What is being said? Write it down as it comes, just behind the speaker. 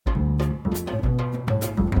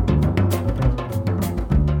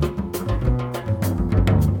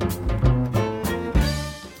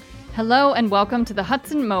Hello and welcome to the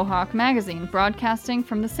Hudson Mohawk Magazine, broadcasting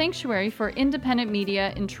from the Sanctuary for Independent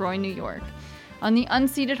Media in Troy, New York, on the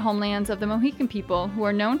unceded homelands of the Mohican people who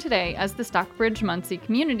are known today as the Stockbridge-Munsee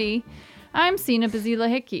community. I'm Sina Bazila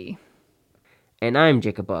Hickey. And I'm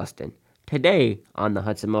Jacob Austin. Today on the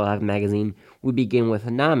Hudson Mohawk Magazine, we begin with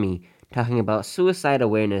NAMI talking about suicide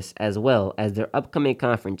awareness as well as their upcoming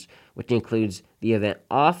conference, which includes the event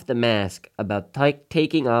Off the Mask about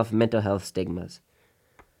taking off mental health stigmas.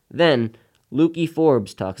 Then, Lukey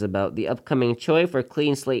Forbes talks about the upcoming Troy for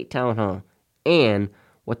Clean Slate Town Hall and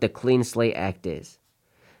what the Clean Slate Act is.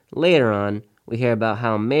 Later on, we hear about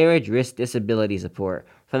how marriage risks disability support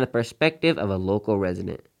from the perspective of a local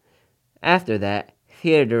resident. After that,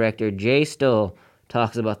 theater director Jay Stoll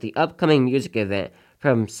talks about the upcoming music event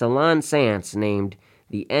from Salon Seance named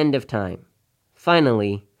The End of Time.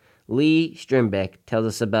 Finally, Lee Strimbeck tells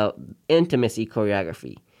us about intimacy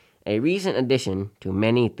choreography, a recent addition to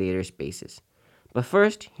many theater spaces. But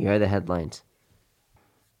first, here are the headlines.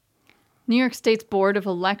 New York State's Board of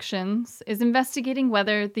Elections is investigating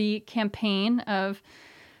whether the campaign of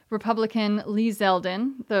Republican Lee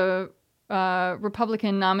Zeldin, the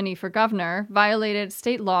Republican nominee for governor, violated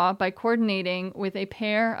state law by coordinating with a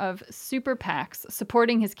pair of super PACs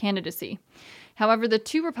supporting his candidacy. However, the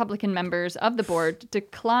two Republican members of the board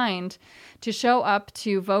declined to show up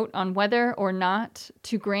to vote on whether or not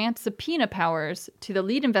to grant subpoena powers to the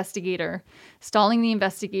lead investigator, stalling the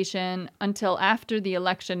investigation until after the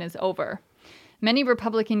election is over. Many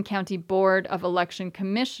Republican County Board of Election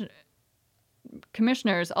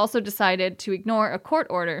commissioners also decided to ignore a court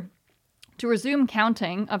order to resume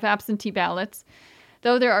counting of absentee ballots,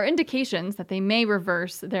 though there are indications that they may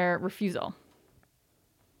reverse their refusal.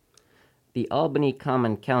 The Albany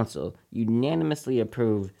Common Council unanimously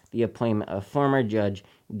approved the appointment of former Judge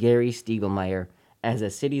Gary Stiegelmeier as the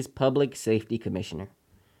city's Public Safety Commissioner,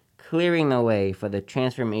 clearing the way for the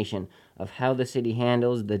transformation of how the city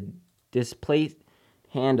handles the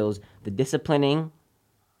disciplining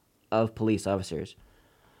of police officers.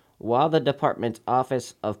 While the department's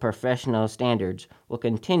Office of Professional Standards will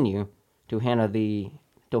continue to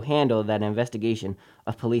handle that investigation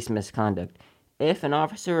of police misconduct, if an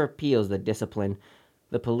officer appeals the discipline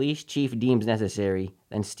the police chief deems necessary,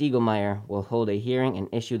 then Stiegelmeier will hold a hearing and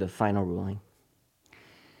issue the final ruling.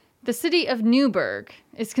 The city of Newburgh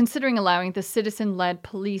is considering allowing the citizen-led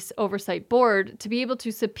police oversight board to be able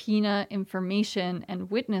to subpoena information and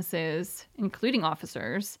witnesses, including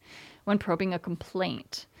officers, when probing a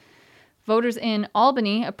complaint. Voters in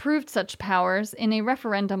Albany approved such powers in a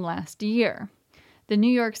referendum last year. The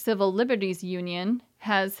New York Civil Liberties Union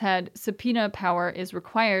has had subpoena power is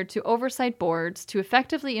required to oversight boards to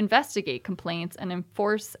effectively investigate complaints and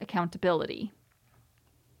enforce accountability.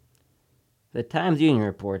 The Times-Union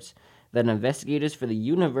reports that investigators for the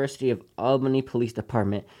University of Albany Police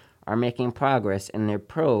Department are making progress in their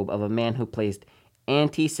probe of a man who placed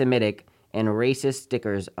anti-Semitic and racist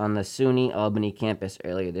stickers on the SUNY Albany campus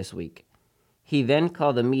earlier this week. He then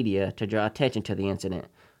called the media to draw attention to the incident,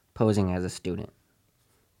 posing as a student.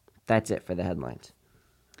 That's it for the headlines.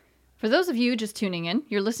 For those of you just tuning in,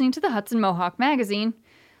 you're listening to the Hudson Mohawk Magazine,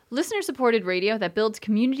 listener-supported radio that builds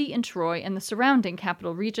community in Troy and the surrounding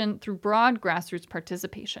capital region through broad grassroots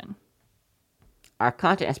participation. Our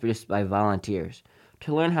content is produced by volunteers.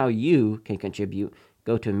 To learn how you can contribute,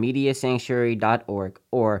 go to mediasanctuary.org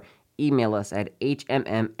or email us at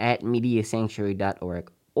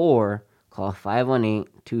hmm@mediasanctuary.org or call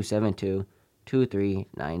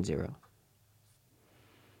 518-272-2390.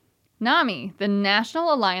 NAMI, the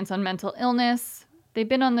National Alliance on Mental Illness. They've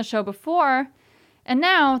been on the show before, and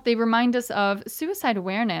now they remind us of suicide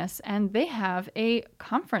awareness, and they have a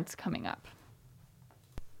conference coming up.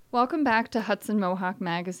 Welcome back to Hudson Mohawk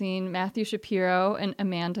Magazine, Matthew Shapiro and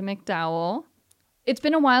Amanda McDowell. It's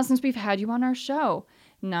been a while since we've had you on our show.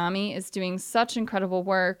 NAMI is doing such incredible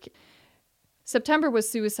work. September was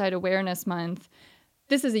Suicide Awareness Month.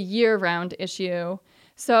 This is a year-round issue.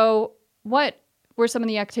 So what were some of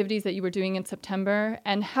the activities that you were doing in September,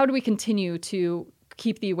 and how do we continue to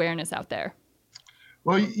keep the awareness out there?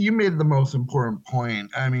 Well, you made the most important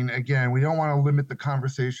point. I mean, again, we don't want to limit the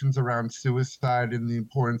conversations around suicide and the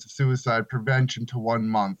importance of suicide prevention to 1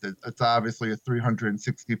 month. It's obviously a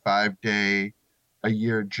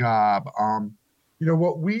 365-day-a-year job.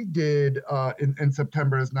 What we did in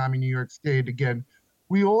September as NAMI New York State, again,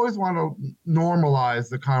 we always want to normalize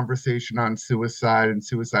the conversation on suicide and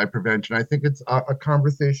suicide prevention. I think it's a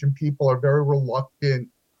conversation people are very reluctant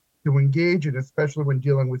to engage in, especially when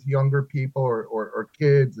dealing with younger people or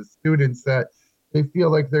kids, or students, that they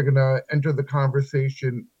feel like they're going to enter the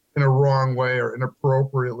conversation in a wrong way or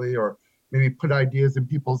inappropriately, or maybe put ideas in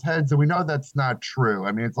people's heads. And we know that's not true.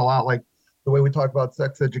 I mean, it's a lot like the way we talk about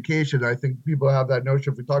sex education. I think people have that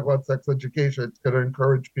notion if we talk about sex education, it's going to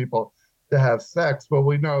encourage people to have sex. Well,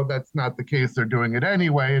 we know that's not the case. They're doing it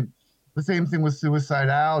anyway. And the same thing with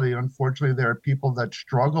suicidality. Unfortunately, there are people that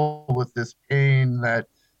struggle with this pain that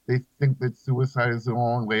they think that suicide is the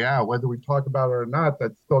only way out. Whether we talk about it or not,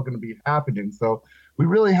 that's still going to be happening. So we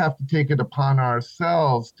really have to take it upon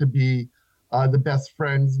ourselves to be the best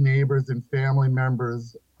friends, neighbors, and family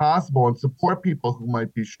members possible and support people who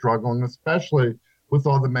might be struggling, especially with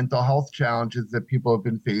all the mental health challenges that people have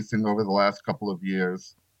been facing over the last couple of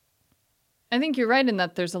years. I think you're right in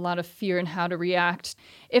that there's a lot of fear in how to react.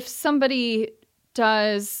 If somebody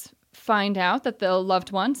does find out that the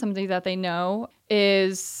loved one, somebody that they know,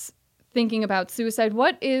 is thinking about suicide,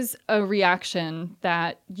 what is a reaction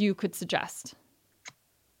that you could suggest?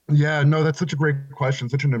 Yeah, no, that's such a great question,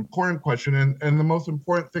 such an important question. And the most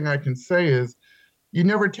important thing I can say is you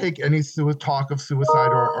never take any talk of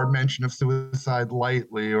suicide or mention of suicide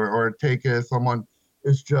lightly or take it as someone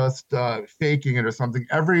is just faking it or something.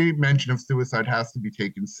 Every mention of suicide has to be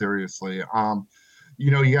taken seriously.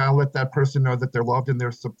 You gotta let that person know that they're loved and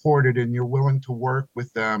they're supported and you're willing to work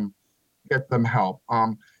with them, get them help.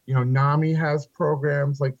 NAMI has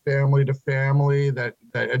programs like Family to Family that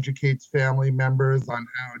educates family members on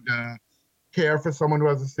how to care for someone who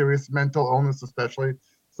has a serious mental illness, especially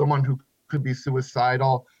someone who could be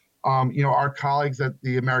suicidal. Our colleagues at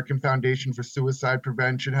the American Foundation for Suicide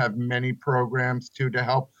Prevention have many programs too to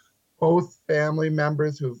help both family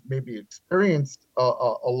members who've maybe experienced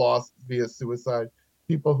a loss via suicide,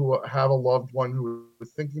 people who have a loved one who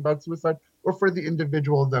is thinking about suicide, or for the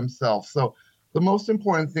individual themselves. So the most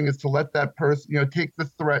important thing is to let that person, take the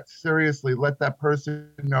threat seriously, let that person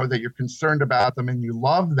know that you're concerned about them and you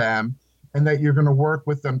love them and that you're going to work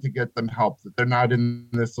with them to get them help, that they're not in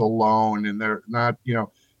this alone and they're not,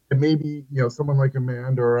 and maybe, someone like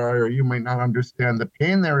Amanda or I or you might not understand the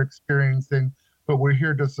pain they're experiencing, but we're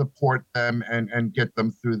here to support them and get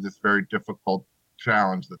them through this very difficult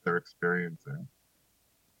challenge that they're experiencing.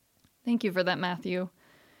 Thank you for that, Matthew.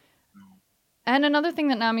 And another thing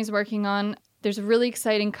that NAMI's working on, there's a really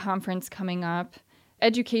exciting conference coming up,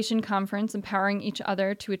 Education Conference, Empowering Each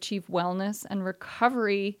Other to Achieve Wellness and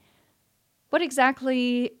Recovery. What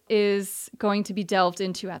exactly is going to be delved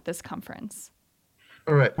into at this conference?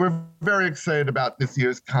 All right. We're very excited about this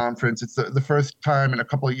year's conference. It's the first time in a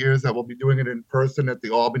couple of years that we'll be doing it in person at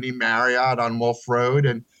the Albany Marriott on Wolf Road.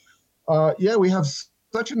 And we have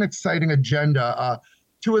such an exciting agenda.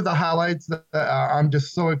 Two of the highlights that I'm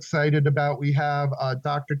just so excited about. We have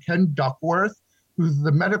Dr. Ken Duckworth, who's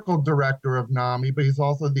the medical director of NAMI, but he's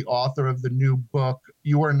also the author of the new book,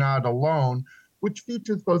 You Are Not Alone, which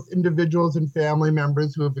features both individuals and family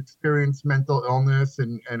members who have experienced mental illness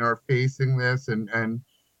and are facing this and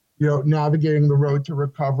navigating the road to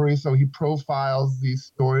recovery. So he profiles these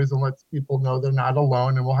stories and lets people know they're not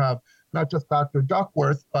alone. And we'll have not just Dr.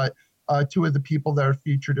 Duckworth, but two of the people that are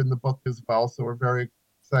featured in the book as well. So we're very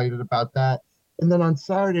excited about that. And then on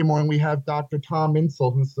Saturday morning, we have Dr. Tom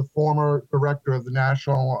Insel, who's the former director of the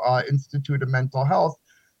National Institute of Mental Health,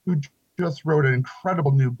 who just wrote an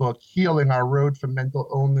incredible new book, Healing Our Road from Mental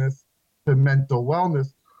Illness to Mental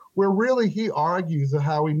Wellness, where really he argues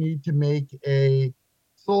how we need to make a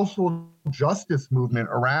social justice movement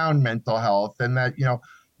around mental health and that,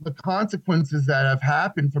 the consequences that have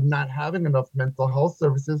happened from not having enough mental health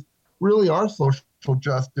services really are social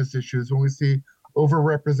justice issues. When we see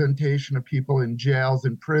overrepresentation of people in jails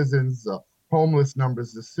and prisons, the homeless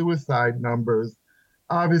numbers, the suicide numbers,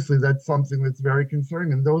 obviously that's something that's very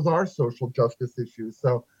concerning, and those are social justice issues.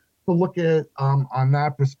 So to look at on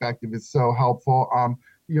that perspective is so helpful.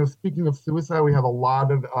 Speaking of suicide, we have a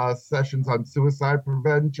lot of sessions on suicide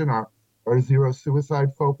prevention, our Zero Suicide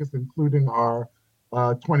focus, including our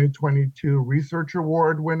 2022 Research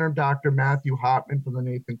Award winner, Dr. Matthew Hotman from the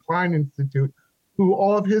Nathan Klein Institute, who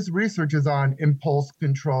all of his research is on impulse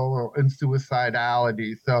control and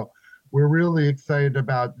suicidality. So we're really excited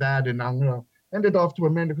about that, and I'm going to hand it off to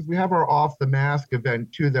Amanda because we have our Off the Mask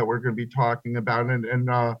event too that we're going to be talking about. And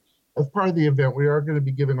as part of the event, we are going to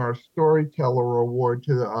be giving our Storyteller Award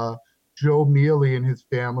to Joe Mealy and his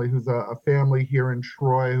family, who's a family here in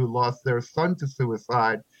Troy who lost their son to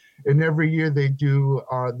suicide. And every year they do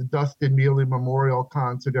the Dustin Mealy Memorial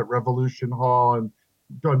Concert at Revolution Hall, and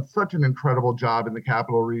done such an incredible job in the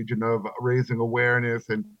capital region of raising awareness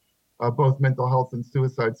and both mental health and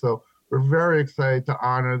suicide. So we're very excited to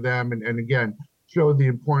honor them and again, show the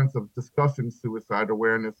importance of discussing suicide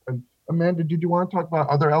awareness. And Amanda, did you want to talk about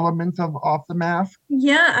other elements of Off the Mask?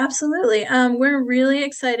 Yeah, absolutely. We're really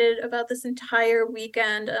excited about this entire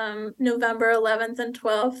weekend, November 11th and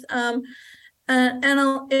 12th.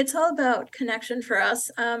 It's all about connection for us.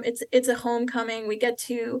 It's a homecoming. We get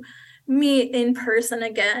to meet in person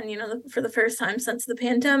again, for the first time since the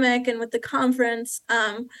pandemic, and with the conference,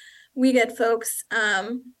 we get folks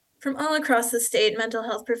from all across the state, mental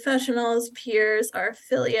health professionals, peers, our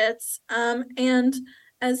affiliates, and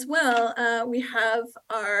as well, we have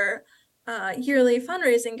our yearly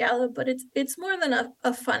fundraising gala, but it's more than a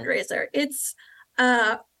fundraiser. It's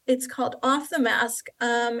called Off the Mask,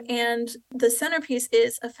 and the centerpiece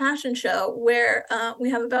is a fashion show where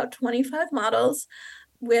we have about 25 models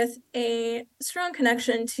with a strong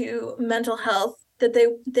connection to mental health. That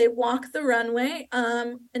they walk the runway,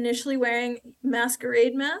 initially wearing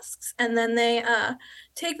masquerade masks, and then they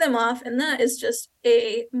take them off, and that is just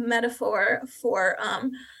a metaphor for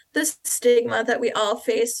the stigma that we all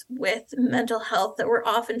face with mental health, that we're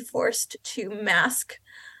often forced to mask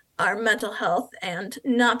our mental health and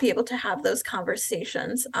not be able to have those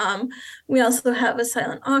conversations. We also have a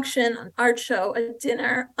silent auction, an art show, a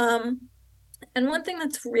dinner. And one thing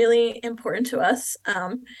that's really important to us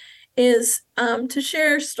is to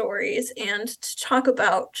share stories and to talk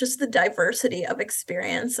about just the diversity of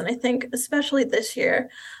experience. And I think especially this year,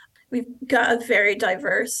 we've got a very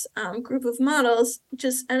diverse group of models,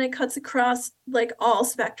 and it cuts across like all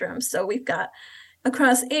spectrums. So we've got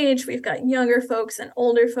across age, we've got younger folks and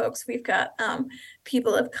older folks, we've got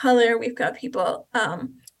people of color, we've got people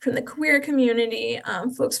from the queer community,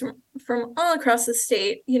 folks from all across the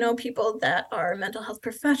state, people that are mental health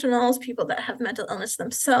professionals, people that have mental illness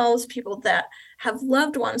themselves, people that have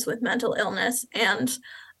loved ones with mental illness. And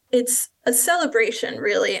it's a celebration,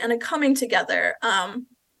 really, and a coming together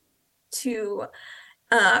to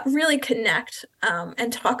really connect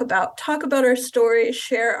and talk about our stories,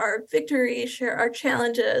 share our victories, share our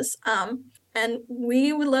challenges, and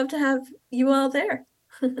we would love to have you all there.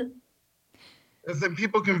 Listen,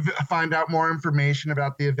 people can find out more information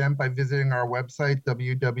about the event by visiting our website,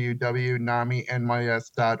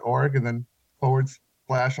 www.naminys.org, and then /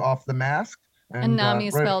 Off the Mask. And NAMI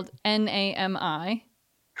is spelled NAMI.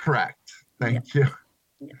 Correct. Thank you.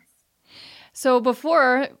 Yes. So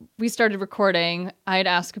before we started recording, I'd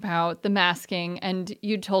ask about the masking, and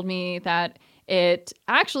you told me that it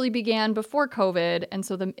actually began before COVID, and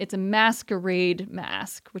so it's a masquerade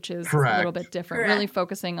mask, which is Correct. A little bit different, Correct. really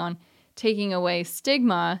focusing on taking away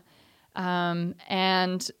stigma.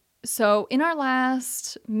 And so in our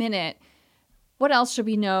last minute, what else should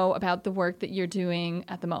we know about the work that you're doing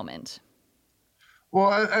at the moment?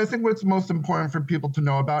 Well, I think what's most important for people to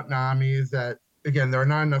know about NAMI is that, again, there are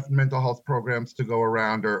not enough mental health programs to go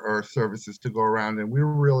around or services to go around, and we're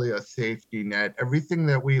really a safety net. Everything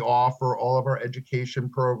that we offer, all of our education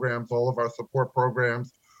programs, all of our support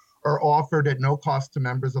programs are offered at no cost to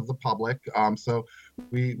members of the public. So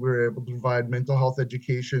we're able to provide mental health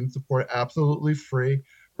education support absolutely free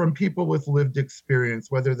from people with lived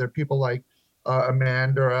experience, whether they're people like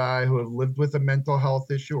Amanda or I who have lived with a mental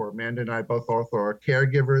health issue, or Amanda and I both also are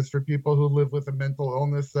caregivers for people who live with a mental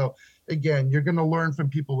illness. So again, you're going to learn from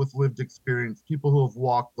people with lived experience, people who have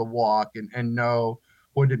walked the walk and know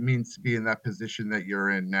what it means to be in that position that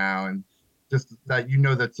you're in now. And just that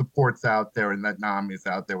that support's out there and that NAMI is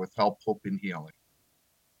out there with help, hope, and healing.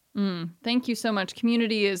 Thank you so much.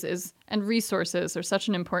 Community and resources are such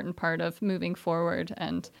an important part of moving forward.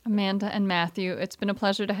 And Amanda and Matthew, it's been a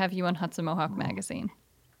pleasure to have you on Hudson Mohawk Magazine.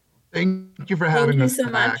 Thank you for having us Thank you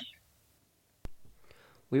so back. much.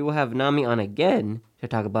 We will have NAMI on again to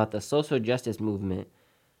talk about the social justice movement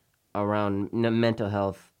around mental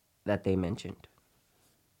health that they mentioned.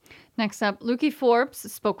 Next up, Lukey Forbes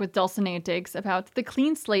spoke with Dulcinea Diggs about the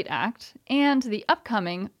Clean Slate Act and the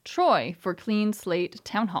upcoming Troy for Clean Slate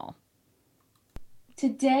Town Hall.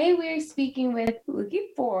 Today we are speaking with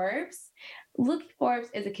Lukey Forbes. Lukey Forbes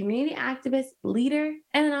is a community activist, leader,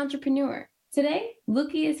 and an entrepreneur. Today,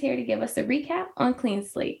 Lukey is here to give us a recap on Clean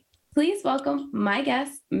Slate. Please welcome my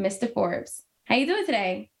guest, Mr. Forbes. How you doing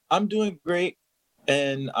today? I'm doing great,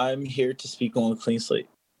 and I'm here to speak on Clean Slate.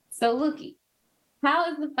 So, Lukey,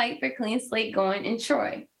 how is the fight for Clean Slate going in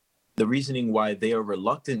Troy? The reasoning why they are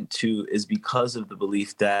reluctant to is because of the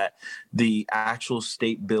belief that the actual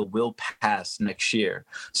state bill will pass next year.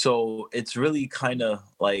 So it's really kind of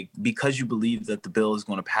like, because you believe that the bill is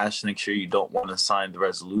going to pass next year, you don't want to sign the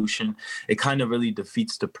resolution. It kind of really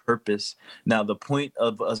defeats the purpose. Now, the point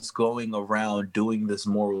of us going around doing this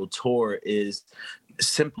moral tour is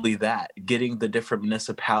simply that, getting the different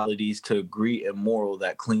municipalities to agree and moral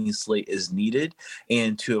that Clean Slate is needed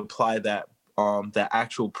and to apply that the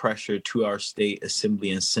actual pressure to our state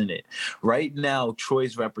assembly and senate. Right now,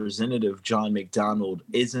 Troy's representative John McDonald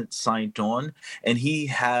isn't signed on, and he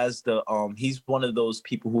has he's one of those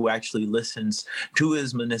people who actually listens to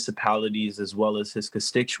his municipalities as well as his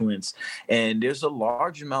constituents. And there's a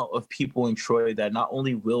large amount of people in Troy that not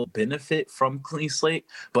only will benefit from Clean Slate,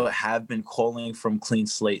 but have been calling from Clean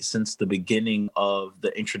Slate since the beginning of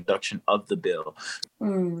the introduction of the bill.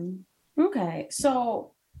 Okay,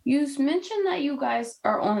 so you mentioned that you guys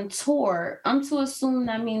are on tour. I'm to assume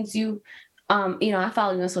that means you, I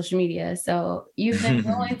follow you on social media, so you've been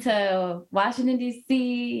going to Washington,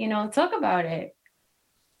 D.C., talk about it.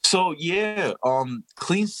 So yeah,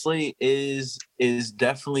 Clean Slate is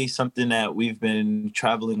definitely something that we've been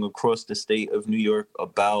traveling across the state of New York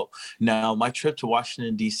about. Now, my trip to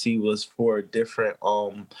Washington, D.C. was for a different.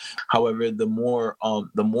 However, the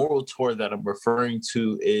moral tour that I'm referring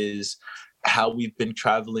to is how we've been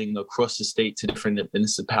traveling across the state to different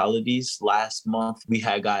municipalities. Last month, we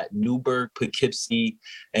had got Newburgh, Poughkeepsie,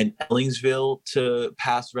 and Ellingsville to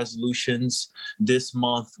pass resolutions. This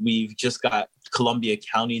month, we've just got Columbia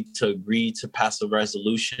County to agree to pass a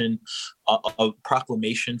resolution, a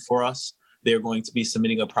proclamation for us. They're going to be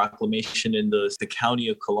submitting a proclamation in the county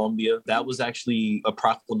of Columbia. That was actually a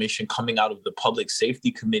proclamation coming out of the Public Safety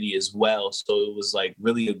Committee as well. So it was like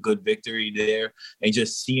really a good victory there. And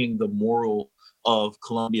just seeing the moral of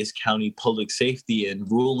Columbia's county public safety and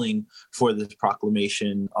ruling for this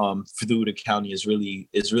proclamation through the county is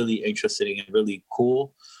really interesting and really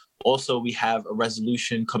cool. Also, we have a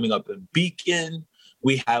resolution coming up in Beacon.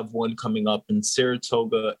 We have one coming up in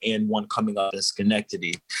Saratoga and one coming up in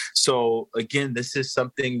Schenectady. So again, this is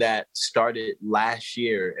something that started last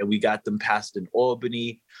year, and we got them passed in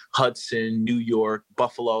Albany, Hudson, New York,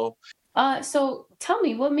 Buffalo. So tell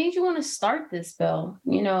me, what made you want to start this bill?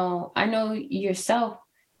 I know yourself,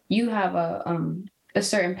 you have a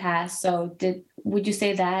certain past. So would you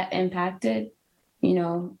say that impacted,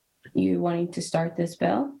 you wanting to start this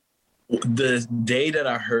bill? The day that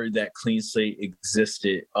I heard that Clean Slate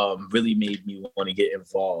existed really made me want to get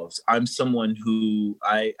involved. I'm someone who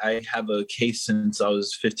I have a case since I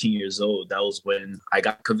was 15 years old. That was when I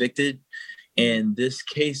got convicted. And this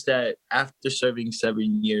case that after serving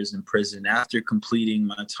 7 years in prison, after completing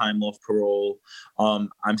my time off parole,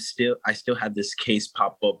 I still have this case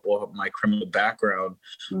pop up on my criminal background.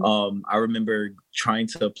 I remember trying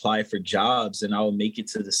to apply for jobs, and I would make it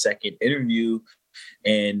to the second interview,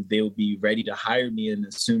 and they would be ready to hire me. And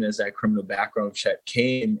as soon as that criminal background check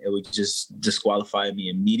came, it would just disqualify me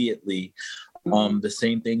immediately. The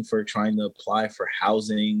same thing for trying to apply for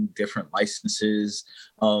housing, different licenses.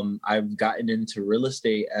 I've gotten into real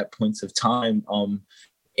estate at points of time.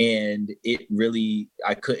 And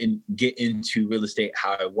I couldn't get into real estate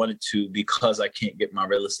how I wanted to because I can't get my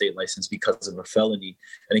real estate license because of a felony.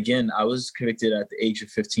 And again, I was convicted at the age of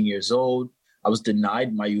 15 years old. I was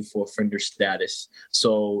denied my youthful offender status.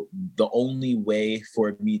 So the only way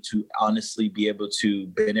for me to honestly be able to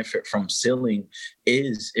benefit from stealing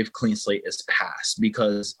is if Clean Slate is passed,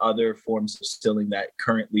 because other forms of stealing that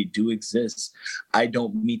currently do exist, I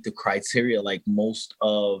don't meet the criteria. Like most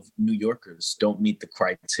of New Yorkers don't meet the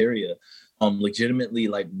criteria. Legitimately,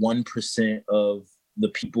 like 1% of the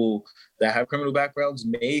people that have criminal backgrounds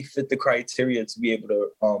may fit the criteria to be able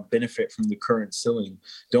to benefit from the current ceiling.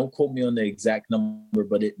 Don't quote me on the exact number,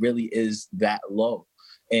 but it really is that low.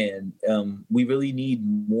 And we really need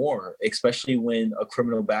more, especially when a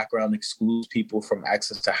criminal background excludes people from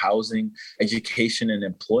access to housing, education, and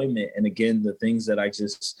employment. And again, the things that I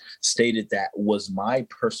just stated that was my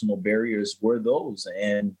personal barriers were those.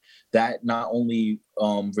 And that not only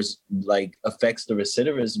affects the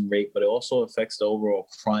recidivism rate, but it also affects the overall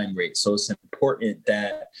crime rate. So it's important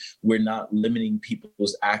that we're not limiting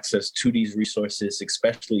people's access to these resources,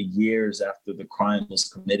 especially years after the crime was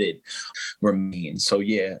committed, remain. So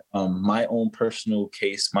yeah, my own personal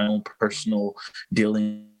case, my own personal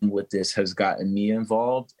dealing with this has gotten me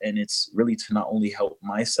involved. And it's really to not only help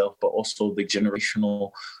myself, but also the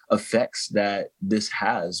generational effects that this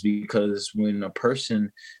has, because when a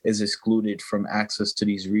person is excluded from access to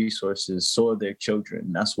these resources, so are their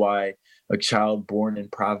children. That's why a child born in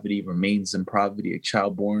poverty remains in poverty. A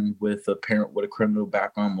child born with a parent with a criminal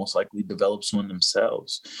background most likely develops one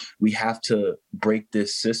themselves. We have to break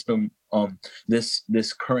this system,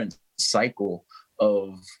 this current cycle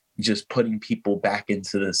of just putting people back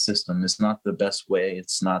into the system. It's not the best way.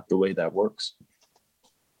 It's not the way that works.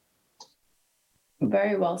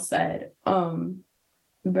 Very well said.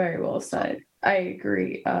 Very well said. I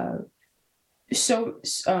agree. There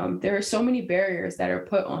are so many barriers that are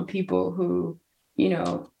put on people who,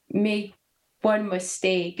 may one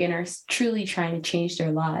mistake and are truly trying to change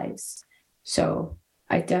their lives. So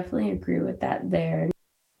I definitely agree with that there.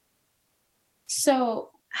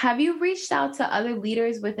 So have you reached out to other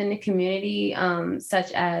leaders within the community,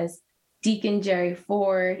 such as Deacon Jerry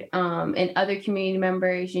Ford, and other community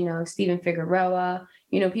members, Stephen Figueroa,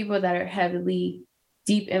 people that are heavily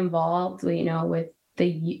deep involved,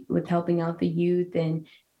 with helping out the youth and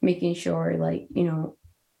making sure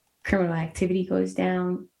criminal activity goes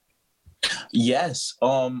down? Yes,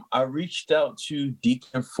 I reached out to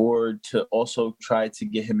Deacon Ford to also try to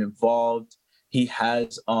get him involved. He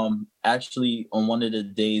has actually on one of the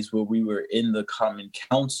days where we were in the Common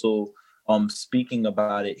Council speaking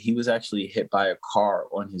about it, he was actually hit by a car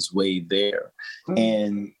on his way there.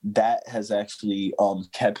 And that has actually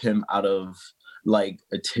kept him out of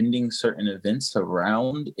attending certain events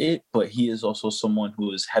around it, but he is also someone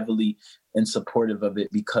who is heavily and supportive of it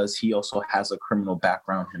because he also has a criminal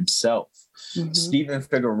background himself. Mm-hmm. Stephen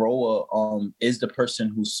Figueroa is the person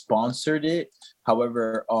who sponsored it.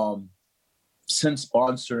 However, since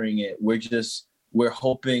sponsoring it, we're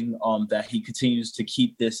hoping that he continues to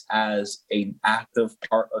keep this as an active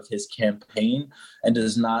part of his campaign and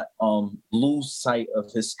does not lose sight of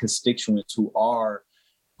his constituents who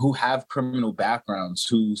have criminal backgrounds,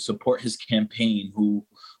 who support his campaign, who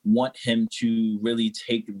want him to really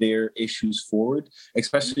take their issues forward.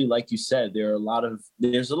 Especially like you said,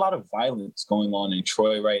 there's a lot of violence going on in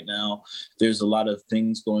Troy right now. There's a lot of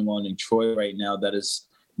things going on in Troy right now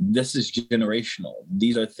this is generational.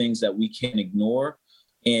 These are things that we can't ignore.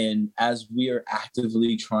 And as we are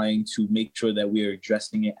actively trying to make sure that we are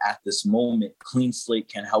addressing it at this moment, Clean Slate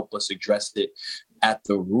can help us address it at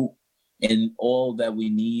the root. And all that we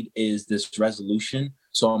need is this resolution.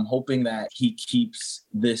 So I'm hoping that he keeps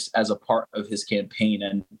this as a part of his campaign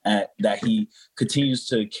and that he continues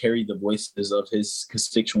to carry the voices of his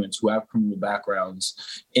constituents who have criminal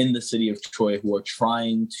backgrounds in the city of Troy, who are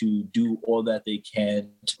trying to do all that they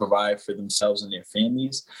can to provide for themselves and their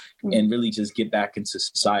families and really just get back into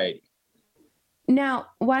society. Now,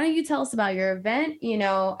 why don't you tell us about your event?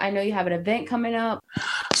 I know you have an event coming up.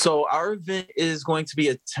 So our event is going to be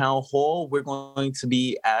a town hall. We're going to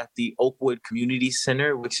be at the Oakwood Community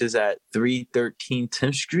Center, which is at 313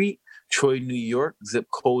 10th Street, Troy, New York. Zip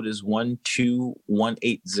code is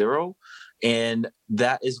 12180. And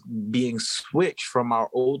that is being switched from our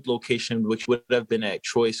old location, which would have been at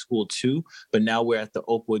Troy School 2, but now we're at the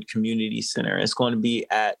Oakwood Community Center. It's going to be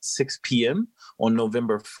at 6 p.m. on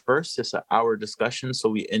November 1st. It's an hour discussion, so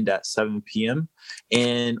we end at 7 p.m.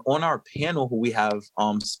 And on our panel, who we have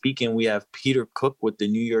speaking, we have Peter Cook with the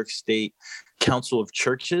New York State Council of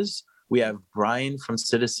Churches. We have Brian from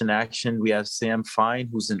Citizen Action. We have Sam Fine,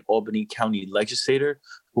 who's an Albany County legislator,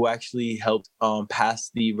 who actually helped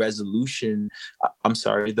pass the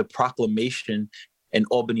the proclamation in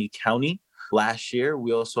Albany County last year.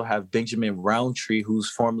 We also have Benjamin Roundtree,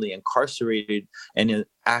 who's formerly incarcerated and an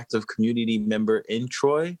active community member in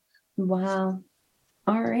Troy. Wow.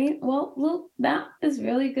 All right. Well, look, that is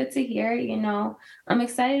really good to hear. I'm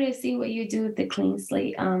excited to see what you do with the Clean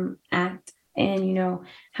Slate Act. And,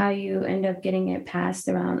 how you end up getting it passed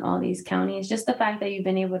around all these counties. Just the fact that you've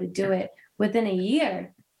been able to do it within a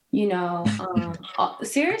year,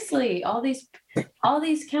 seriously, all these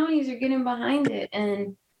counties are getting behind it.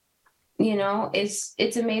 And,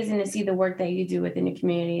 it's amazing to see the work that you do within the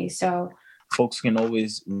community. So folks can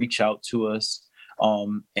always reach out to us.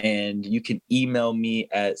 And you can email me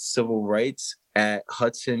at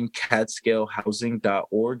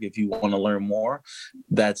civilrights@hudsoncatscalehousing.org if you want to learn more.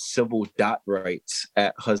 That's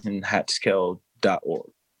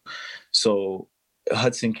civil.rights@hudsoncatscale.org. So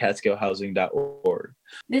hudsoncatscalehousing.org.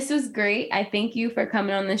 This was great. I thank you for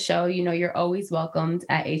coming on the show. You're always welcomed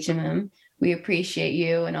at HMM. We appreciate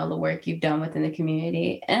you and all the work you've done within the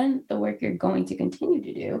community and the work you're going to continue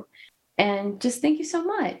to do. And just thank you so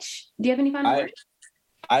much. Do you have any final words?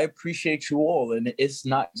 I appreciate you all. And it's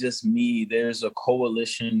not just me. There's a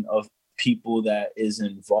coalition of people that is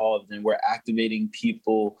involved, and we're activating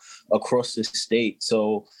people across the state.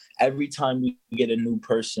 So every time we get a new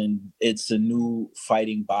person, it's a new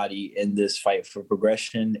fighting body in this fight for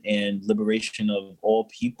progression and liberation of all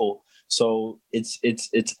people. So it's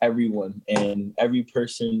everyone, and every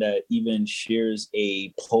person that even shares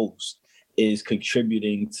a post is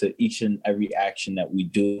contributing to each and every action that we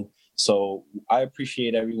do. So I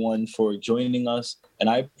appreciate everyone for joining us, and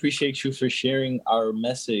I appreciate you for sharing our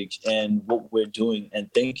message and what we're doing.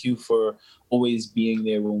 And thank you for always being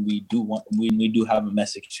there when we do have a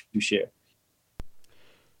message to share.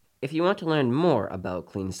 If you want to learn more about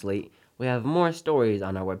Clean Slate, we have more stories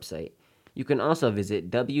on our website. You can also visit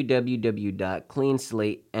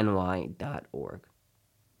www.cleanslateny.org.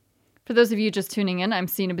 For those of you just tuning in, I'm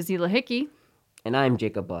Sina Bazila Hickey. And I'm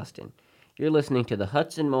Jacob Boston. You're listening to the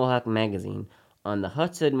Hudson Mohawk Magazine on the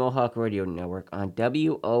Hudson Mohawk Radio Network on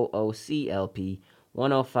WOOCLP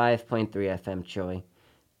 105.3 FM Troy,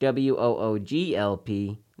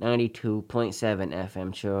 WOOGLP 92.7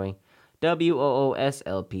 FM Troy,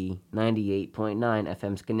 WOOSLP 98.9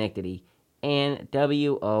 FM Schenectady, and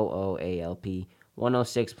WOOALP 106.9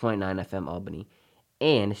 FM Albany,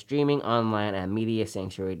 and streaming online at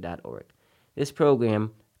MediaSanctuary.org. This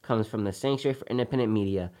program comes from the Sanctuary for Independent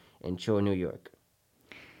Media in Troy, New York.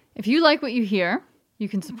 If you like what you hear, you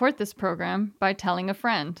can support this program by telling a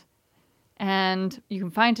friend. And you can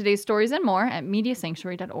find today's stories and more at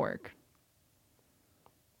MediaSanctuary.org.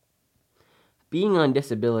 Being on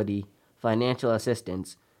disability financial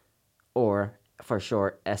assistance, or for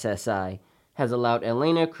short SSI, has allowed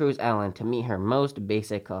Elena Cruz Allen to meet her most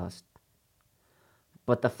basic cost.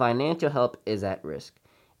 But the financial help is at risk.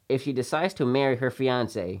 If she decides to marry her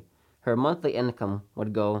fiancé, her monthly income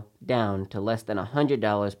would go down to less than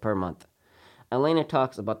 $100 per month. Elena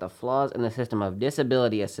talks about the flaws in the system of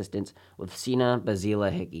disability assistance with Sina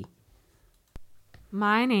Bazila Hickey.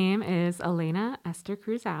 My name is Elena Esther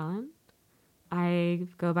Cruz Allen. I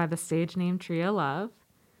go by the stage name Tria Love,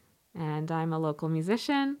 and I'm a local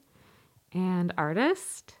musician and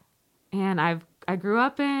artist. And I grew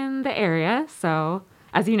up in the area, so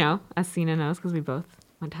as you know, as Sina knows, because we both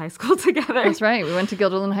went to high school together. That's right. We went to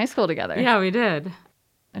Guilderland High School together. Yeah, we did.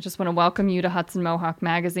 I just want to welcome you to Hudson Mohawk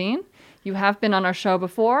Magazine. You have been on our show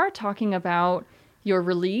before talking about your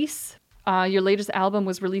release. Your latest album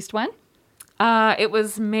was released when? It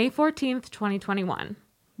was May 14th, 2021.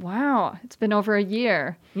 Wow, it's been over a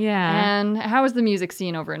year. Yeah. And how is the music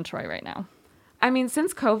scene over in Troy right now? I mean,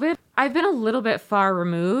 since COVID, I've been a little bit far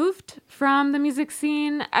removed from the music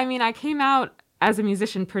scene. I mean, I came out as a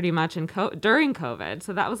musician pretty much during COVID,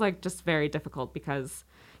 so that was like just very difficult because,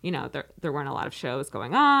 you know, there weren't a lot of shows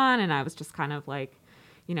going on, and I was just kind of like,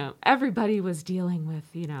 you know, everybody was dealing with,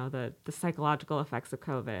 you know, the psychological effects of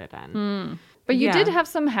COVID. And But you did have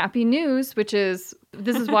some happy news, which is,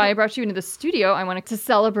 this is why I brought you into the studio. I wanted to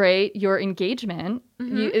celebrate your engagement.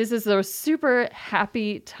 This is a super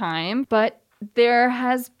happy time, but there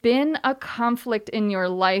has been a conflict in your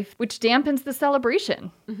life which dampens the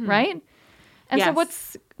celebration, right? And so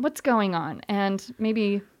what's going on? And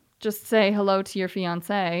maybe just say hello to your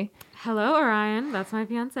fiancé. Hello, Orion. That's my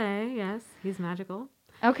fiancé. Yes, he's magical.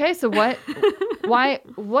 Okay, so what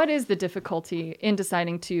is the difficulty in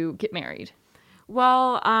deciding to get married?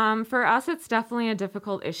 Well, for us, it's definitely a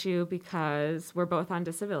difficult issue because we're both on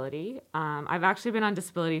disability. I've actually been on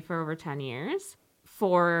disability for over 10 years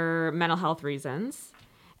for mental health reasons.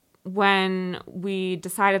 When we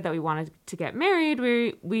decided that we wanted to get married,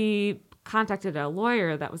 we contacted a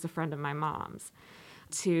lawyer that was a friend of my mom's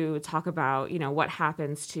to talk about, you know, what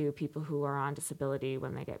happens to people who are on disability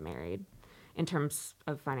when they get married in terms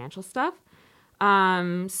of financial stuff.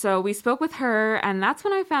 So we spoke with her, and that's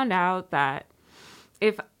when I found out that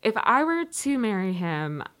if I were to marry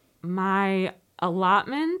him, my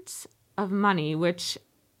allotment of money, which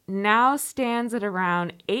now stands at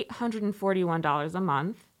around $841 a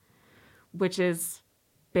month, which is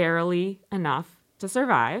barely enough to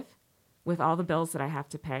survive with all the bills that I have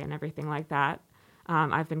to pay and everything like that.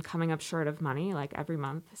 I've been coming up short of money like every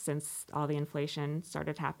month since all the inflation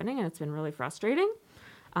started happening, and it's been really frustrating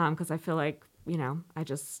because I feel like, you know, I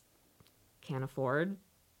just can't afford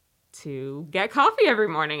to get coffee every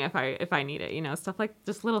morning if I need it, you know, stuff like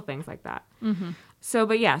just little things like that. So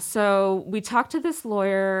we talked to this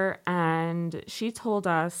lawyer, and she told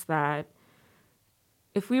us that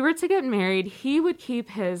if we were to get married, he would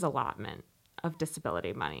keep his allotment of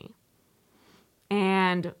disability money.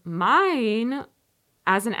 And mine,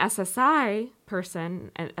 as an SSI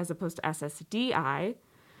person, as opposed to SSDI,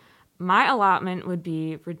 my allotment would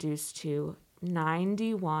be reduced to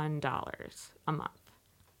 $91 a month.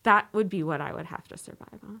 That would be what I would have to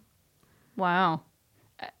survive on. Wow.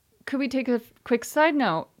 Could we take a quick side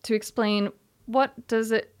note to explain what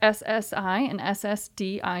does it SSI and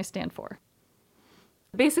SSDI stand for?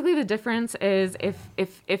 Basically, the difference is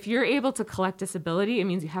if you're able to collect disability, it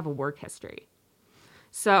means you have a work history.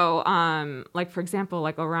 So, like, for example,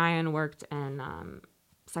 like Orion worked in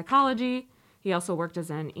psychology. He also worked as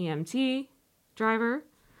an EMT driver.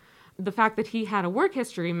 The fact that he had a work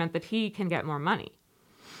history meant that he can get more money.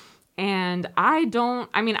 And I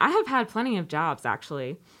have had plenty of jobs,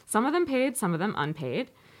 actually. Some of them paid, some of them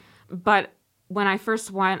unpaid. But when I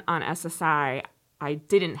first went on SSI, I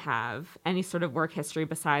didn't have any sort of work history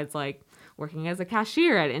besides, like, working as a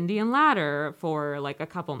cashier at Indian Ladder for like a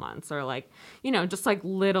couple months, or like, just like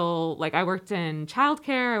little, like I worked in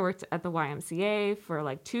childcare. I worked at the YMCA for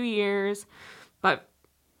like 2 years, but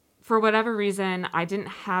for whatever reason, I didn't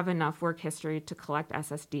have enough work history to collect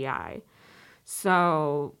SSDI.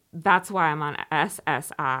 So that's why I'm on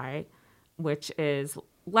SSI, which is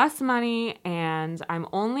less money, and I'm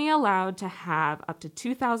only allowed to have up to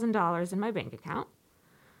 $2,000 in my bank account.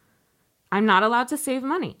 I'm not allowed to save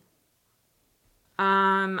money.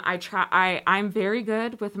 I'm very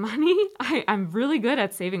good with money. I'm really good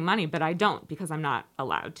at saving money, but I don't because I'm not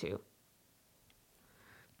allowed to.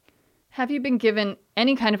 Have you been given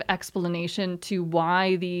any kind of explanation to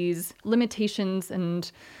why these limitations and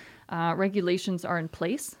regulations are in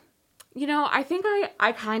place? I think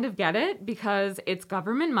I kind of get it because it's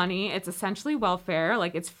government money. It's essentially welfare.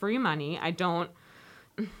 Like, it's free money.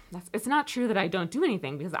 It's not true that I don't do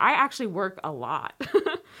anything because I actually work a lot.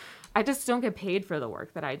 I just don't get paid for the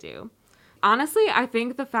work that I do. Honestly, I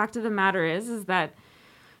think the fact of the matter is that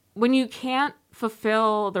when you can't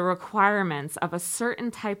fulfill the requirements of a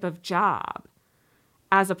certain type of job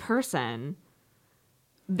as a person,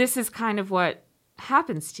 this is kind of what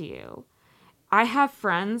happens to you. I have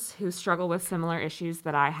friends who struggle with similar issues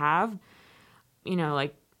that I have,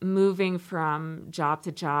 like moving from job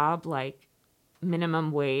to job, like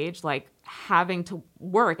minimum wage, like having to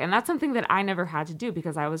work. And that's something that I never had to do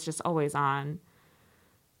because I was just always on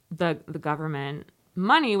the government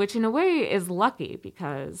money, which in a way is lucky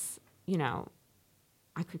because,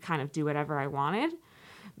 I could kind of do whatever I wanted.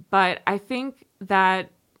 But I think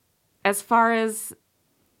that as far as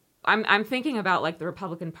I'm thinking about like the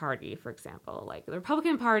Republican Party, for example, like the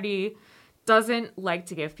Republican Party doesn't like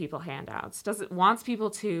to give people handouts, wants people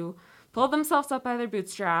to pull themselves up by their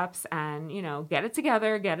bootstraps and, get it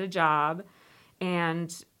together, get a job.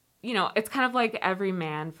 And, it's kind of like every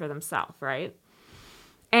man for themselves, right?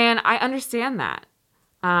 And I understand that.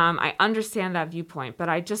 I understand that viewpoint, but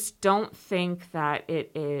I just don't think that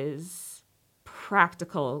it is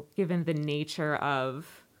practical given the nature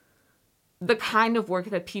of the kind of work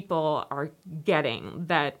that people are getting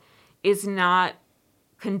that is not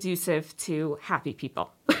conducive to happy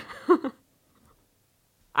people.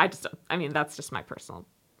 That's just my personal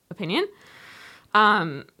opinion.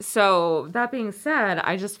 So that being said,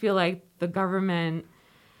 I just feel like the government,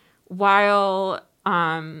 while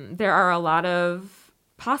there are a lot of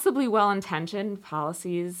possibly well-intentioned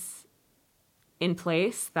policies in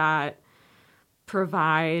place that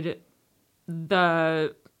provide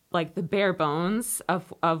the bare bones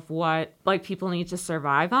of what like people need to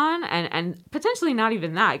survive on, and potentially not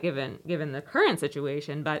even that given the current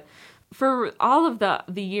situation, but for all of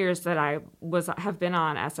the years that I have been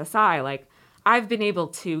on SSI, like I've been able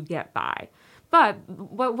to get by. But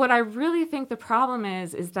what I really think the problem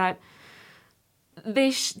is that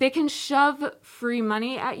they can shove free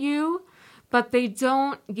money at you, but they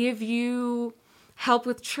don't give you help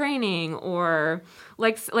with training or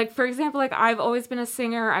like for example, like I've always been a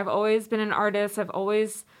singer, I've always been an artist, I've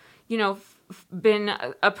always, been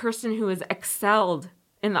a person who has excelled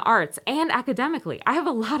in the arts and academically. I have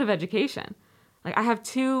a lot of education. Like I have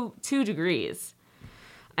two degrees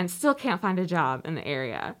and still can't find a job in the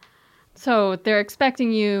area. So they're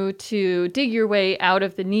expecting you to dig your way out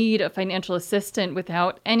of the need of financial assistance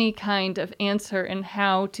without any kind of answer in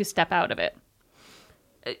how to step out of it.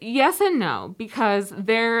 Yes and no, because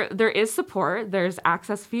there is support. There's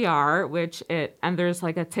Access VR, and there's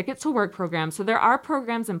like a Ticket to Work program. So there are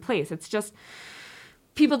programs in place. It's just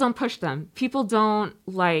people don't push them. People don't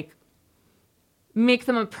like make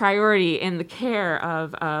them a priority in the care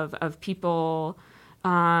of people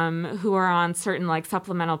who are on certain like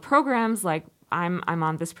supplemental programs. Like I'm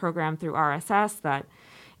on this program through RSS that,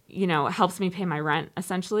 helps me pay my rent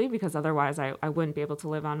essentially, because otherwise I wouldn't be able to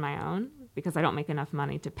live on my own because I don't make enough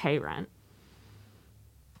money to pay rent.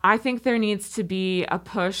 I think there needs to be a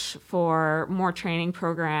push for more training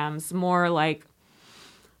programs, more like,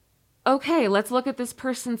 okay, let's look at this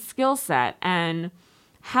person's skill set and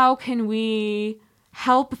how can we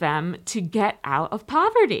help them to get out of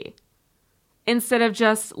poverty? Instead of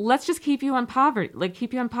let's just keep you on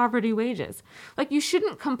poverty wages. Like, you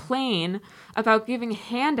shouldn't complain about giving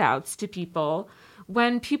handouts to people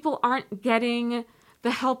when people aren't getting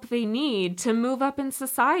the help they need to move up in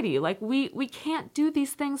society. Like, we can't do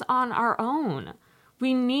these things on our own.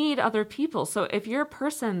 We need other people. So if you're a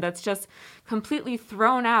person that's just completely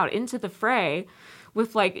thrown out into the fray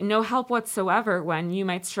with like no help whatsoever, when you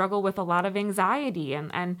might struggle with a lot of anxiety,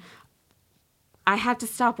 and I had to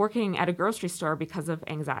stop working at a grocery store because of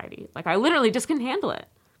anxiety. Like, I literally just couldn't handle it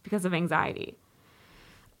because of anxiety.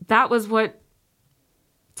 That was what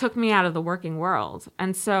took me out of the working world.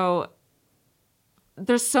 And so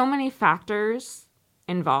there's so many factors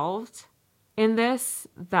involved in this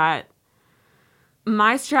that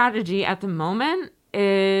my strategy at the moment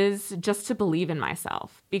is just to believe in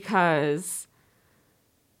myself, because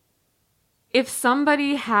if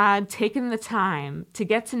somebody had taken the time to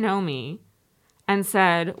get to know me and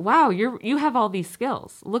said, wow, you have all these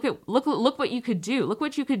skills. Look what you could do. Look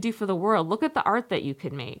what you could do for the world. Look at the art that you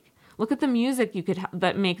could make. Look at the music you could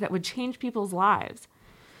make that would change people's lives.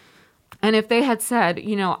 And if they had said,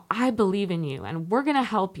 I believe in you and we're going to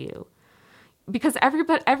help you, because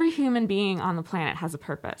every human being on the planet has a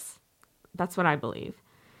purpose. That's what I believe.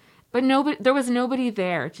 But there was nobody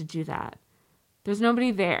there to do that. There's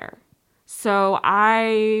nobody there. So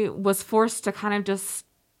I was forced to kind of just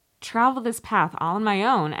travel this path all on my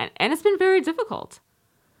own. And it's been very difficult.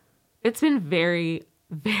 It's been very,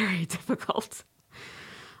 very difficult.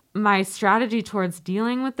 My strategy towards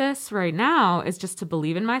dealing with this right now is just to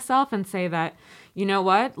believe in myself and say that, you know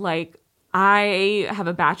what, like, I have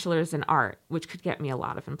a bachelor's in art, which could get me a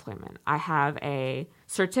lot of employment. I have a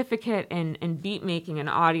certificate in beat making and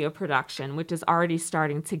audio production, which is already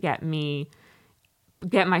starting to get my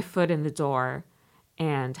foot in the door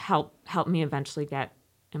and help me eventually get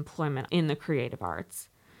employment in the creative arts.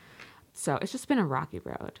 So it's just been a rocky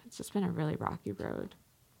road. It's just been a really rocky road.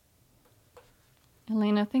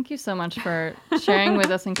 Elena, thank you so much for sharing with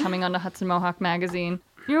us and coming on to Hudson Mohawk Magazine.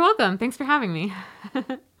 You're welcome. Thanks for having me.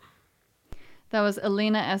 That was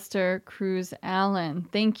Elena Esther Cruz Allen.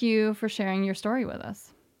 Thank you for sharing your story with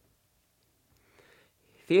us.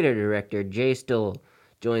 Theater director Jay Stoll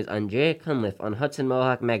joins Andrea Cunliffe on Hudson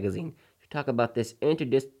Mohawk Magazine to talk about this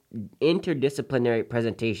interdisciplinary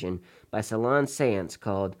presentation by Salon Seance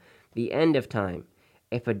called The End of Time,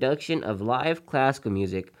 a production of live classical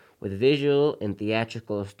music with visual and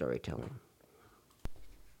theatrical storytelling.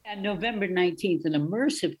 On November 19th, an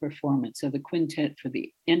immersive performance of the quintet for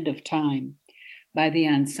The End of Time by the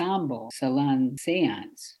ensemble Salon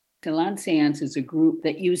Seance. Salon Seance is a group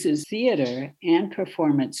that uses theater and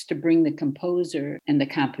performance to bring the composer and the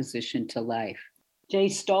composition to life. Jay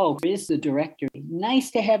Stoll is the director.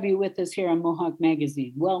 Nice to have you with us here on Mohawk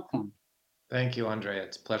Magazine. Welcome. Thank you, Andrea.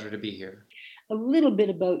 It's a pleasure to be here. A little bit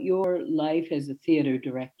about your life as a theater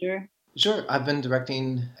director. Sure. I've been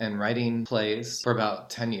directing and writing plays for about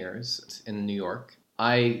 10 years in New York.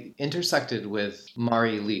 I intersected with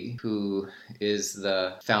Mari Lee, who is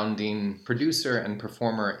the founding producer and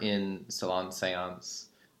performer in Salon Seance.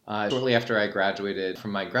 Shortly after I graduated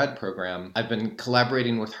from my grad program, I've been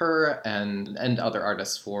collaborating with her and other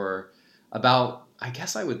artists for about, I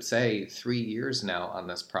guess I would say, 3 years now on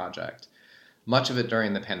this project. Much of it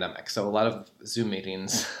during the pandemic, so a lot of Zoom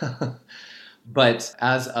meetings. But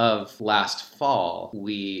as of last fall,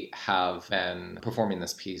 we have been performing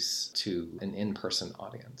this piece to an in-person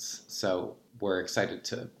audience. So we're excited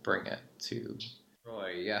to bring it to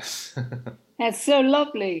Troy, yes. That's so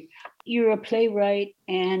lovely. You're a playwright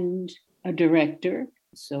and a director.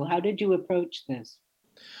 So how did you approach this?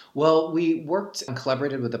 Well, we worked and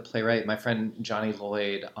collaborated with a playwright, my friend Johnny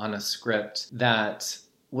Lloyd, on a script that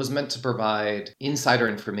was meant to provide insider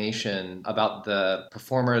information about the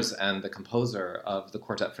performers and the composer of the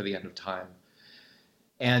Quartet for the End of Time.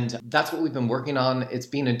 And that's what we've been working on. It's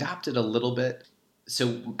being adapted a little bit.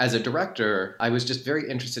 So as a director, I was just very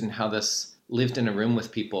interested in how this lived in a room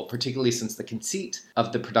with people, particularly since the conceit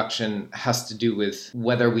of the production has to do with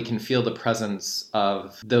whether we can feel the presence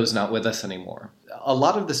of those not with us anymore. A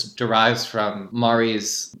lot of this derives from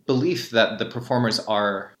Mari's belief that the performers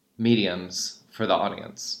are mediums for the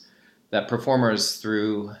audience, that performers,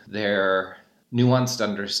 through their nuanced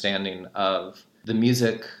understanding of the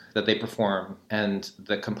music that they perform and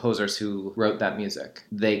the composers who wrote that music,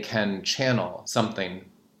 they can channel something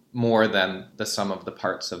more than the sum of the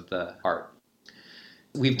parts of the art.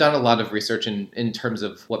 We've done a lot of research in terms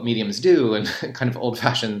of what mediums do and kind of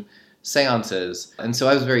old-fashioned seances. And so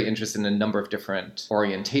I was very interested in a number of different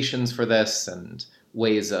orientations for this and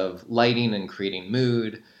ways of lighting and creating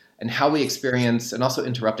mood, and how we experience, and also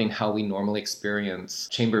interrupting how we normally experience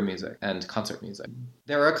chamber music and concert music.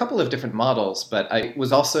 There are a couple of different models, but I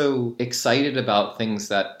was also excited about things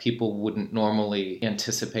that people wouldn't normally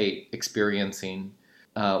anticipate experiencing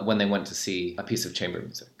when they went to see a piece of chamber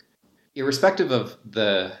music. Irrespective of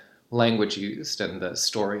the language used and the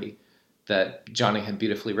story that Johnny had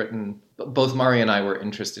beautifully written, both Mari and I were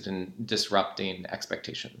interested in disrupting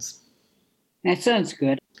expectations. That sounds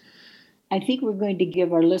good. I think we're going to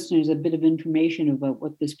give our listeners a bit of information about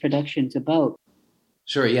what this production's about.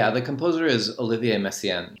 Sure, yeah. The composer is Olivier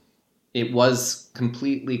Messiaen. It was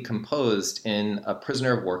completely composed in a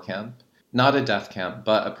prisoner of war camp not a death camp,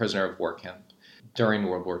 but a prisoner of war camp during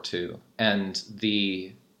World War II. And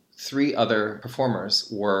the 3 other performers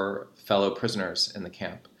were fellow prisoners in the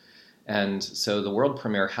camp. And so the world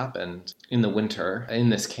premiere happened in the winter in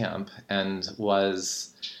this camp and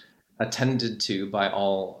was attended to by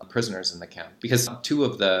all prisoners in the camp, because 2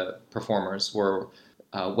 of the performers were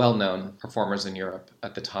well-known performers in Europe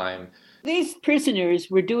at the time. These prisoners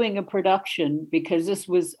were doing a production because this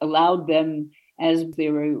was allowed them, as they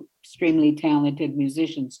were extremely talented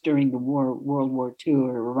musicians during the war, World War II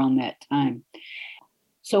or around that time.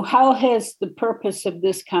 So how has the purpose of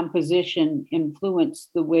this composition influenced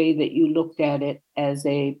the way that you looked at it as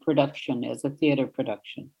a production, as a theater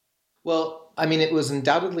production? Well, I mean, it was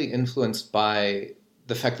undoubtedly influenced by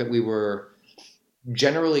the fact that we were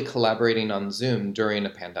generally collaborating on Zoom during a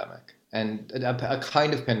pandemic, and a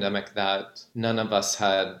kind of pandemic that none of us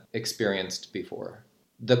had experienced before.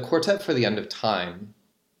 The Quartet for the End of Time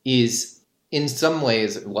is in some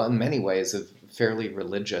ways, well, in many ways, a fairly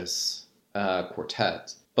religious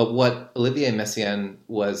quartet. But what Olivier Messiaen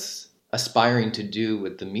was aspiring to do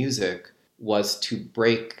with the music was to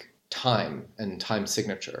break time and time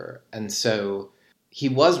signature. And so he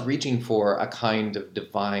was reaching for a kind of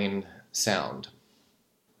divine sound.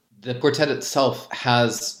 The quartet itself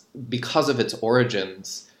has, because of its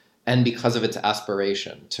origins and because of its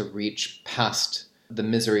aspiration to reach past the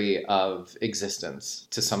misery of existence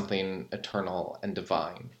to something eternal and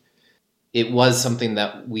divine, it was something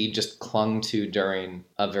that we just clung to during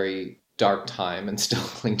a very dark time and still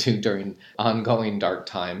cling to during ongoing dark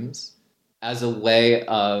times as a way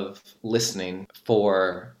of listening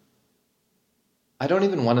for, I don't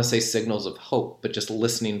even want to say signals of hope, but just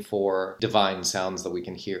listening for divine sounds that we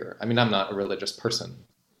can hear. I mean, I'm not a religious person,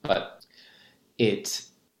 but it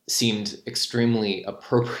seemed extremely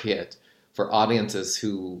appropriate for audiences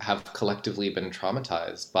who have collectively been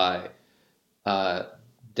traumatized by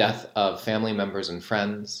death of family members and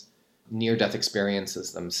friends, near-death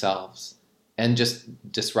experiences themselves, and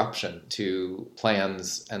just disruption to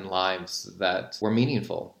plans and lives that were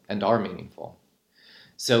meaningful and are meaningful.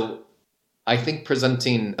 So I think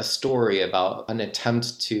presenting a story about an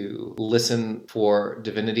attempt to listen for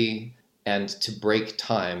divinity and to break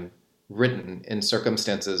time, written in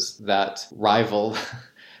circumstances that rival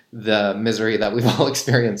the misery that we've all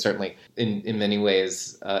experienced, certainly in many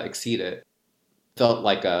ways exceed it, felt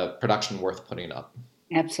like a production worth putting up.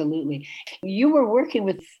 Absolutely. You were working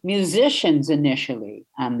with musicians initially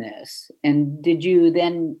on this, and did you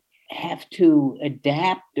then have to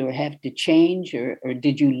adapt or have to change, or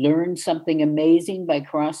did you learn something amazing by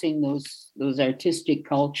crossing those artistic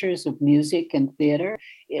cultures of music and theater?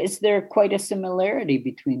 Is there quite a similarity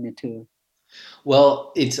between the two?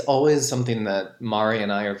 Well, it's always something that Mari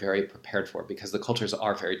and I are very prepared for because the cultures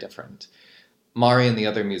are very different. Mari and the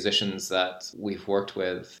other musicians that we've worked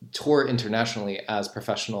with tour internationally as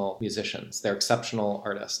professional musicians. They're exceptional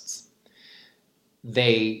artists.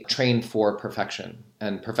 They train for perfection,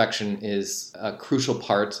 and perfection is a crucial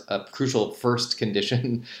part, a crucial first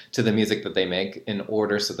condition to the music that they make in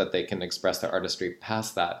order so that they can express their artistry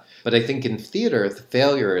past that. But I think in theater, the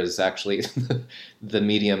failure is actually the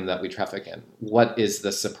medium that we traffic in. What is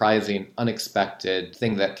the surprising, unexpected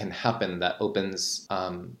thing that can happen that opens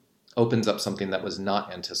up something that was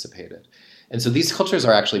not anticipated? And so these cultures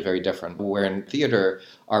are actually very different. Where in theater,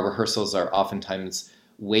 our rehearsals are oftentimes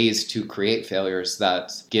ways to create failures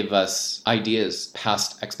that give us ideas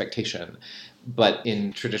past expectation. But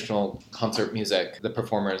in traditional concert music, the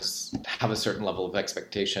performers have a certain level of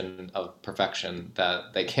expectation of perfection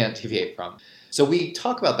that they can't deviate from. So we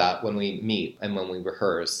talk about that when we meet and when we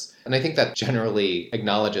rehearse. And I think that generally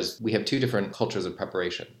acknowledges we have two different cultures of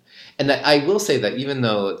preparation. And that I will say that even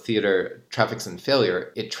though theater traffics in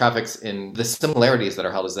failure, it traffics in the similarities that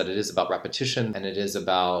are held is that it is about repetition and it is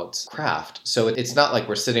about craft. So it's not like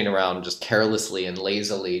we're sitting around just carelessly and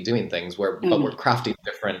lazily doing things, but we're crafting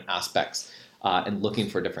different aspects and looking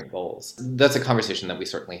for different goals. That's a conversation that we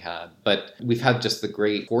certainly had. But we've had just the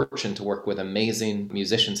great fortune to work with amazing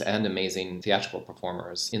musicians and amazing theatrical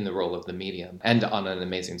performers in the role of the medium and on an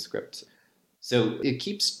amazing script. So it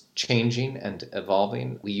keeps changing and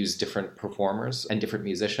evolving. We use different performers and different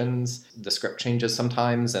musicians. The script changes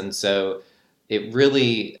sometimes. And so it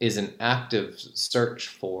really is an active search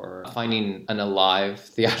for finding an alive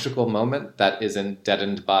theatrical moment that isn't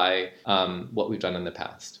deadened by what we've done in the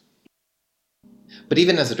past. But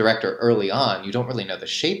even as a director early on, you don't really know the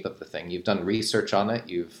shape of the thing. You've done research on it.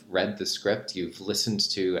 You've read the script. You've listened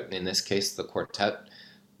to, in this case, the quartet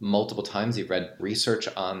multiple times. You've read research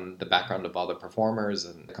on the background of all the performers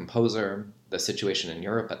and the composer, the situation in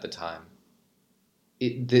Europe at the time.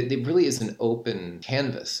 it really is an open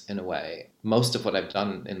canvas in a way. Most of what I've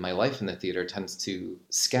done in my life in the theater tends to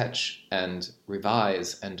sketch and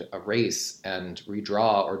revise and erase and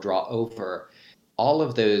redraw or draw over. All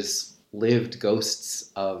of those lived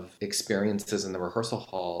ghosts of experiences in the rehearsal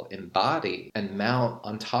hall embody and mount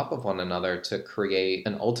on top of one another to create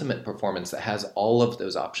an ultimate performance that has all of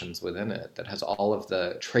those options within it, that has all of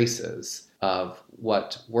the traces of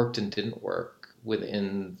what worked and didn't work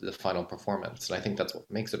within the final performance. And I think that's what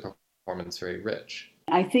makes a performance very rich.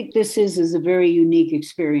 I think this is a very unique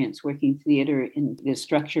experience working theater in the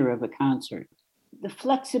structure of a concert. The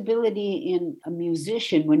flexibility in a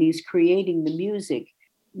musician when he's creating the music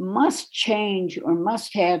must change or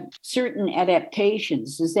must have certain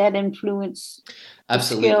adaptations. Does that influence?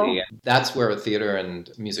 Absolutely. Yeah. That's where theater and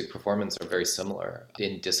music performance are very similar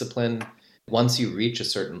in discipline. Once you reach a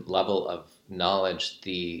certain level of knowledge,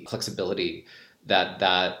 the flexibility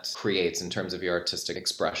that creates in terms of your artistic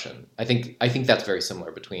expression. I think that's very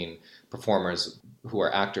similar between performers who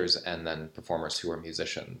are actors and then performers who are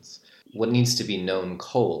musicians. What needs to be known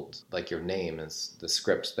cold, like your name, is the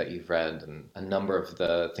script that you've read and a number of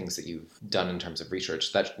the things that you've done in terms of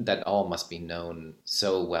research, that all must be known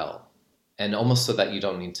so well. And almost so that you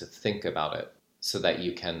don't need to think about it, so that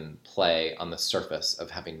you can play on the surface of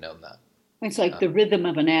having known that. It's like the rhythm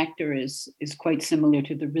of an actor is quite similar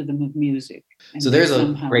to the rhythm of music. So there's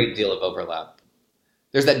a great deal of overlap.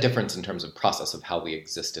 There's that difference in terms of process of how we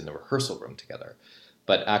exist in the rehearsal room together.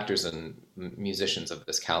 But actors and musicians of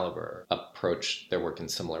this caliber approach their work in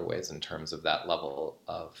similar ways in terms of that level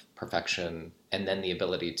of perfection and then the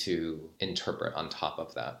ability to interpret on top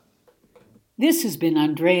of that. This has been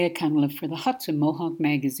Andrea Cunliffe for the Hudson Mohawk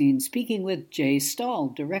Magazine, speaking with Jay Stahl,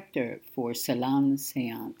 director for Salon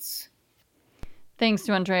Seance. Thanks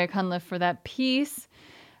to Andrea Cunliffe for that piece.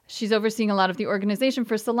 She's overseeing a lot of the organization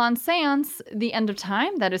for Salon Seance, The End of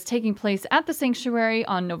Time, that is taking place at the Sanctuary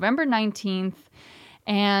on November 19th.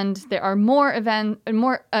 And there are more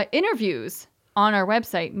interviews on our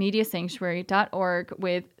website, mediasanctuary.org,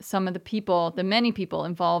 with some of the many people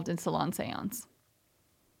involved in Salon Seance.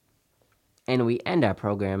 And we end our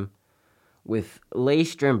program with Leigh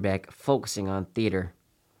Strindbeck focusing on theater.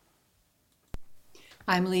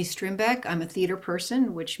 I'm Leigh Strindbeck. I'm a theater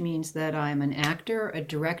person, which means that I'm an actor, a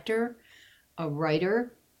director, a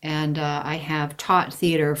writer, and I have taught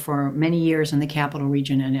theater for many years in the Capital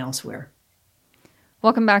Region and elsewhere.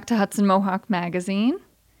 Welcome back to Hudson Mohawk Magazine.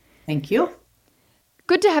 Thank you.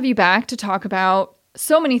 Good to have you back to talk about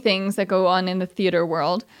so many things that go on in the theater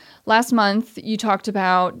world. Last month, you talked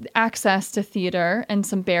about access to theater and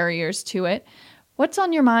some barriers to it. What's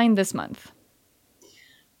on your mind this month?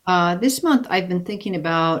 This month, I've been thinking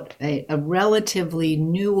about a relatively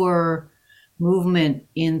newer movement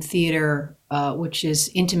in theater, which is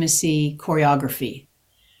intimacy choreography.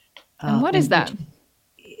 And what is that?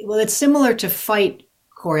 Well, it's similar to fight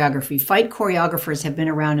choreography. Fight choreographers have been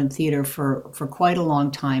around in theater for quite a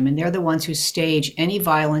long time, and they're the ones who stage any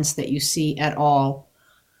violence that you see at all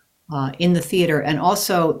in the theater. And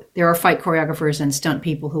also, there are fight choreographers and stunt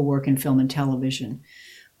people who work in film and television.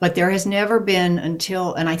 But there has never been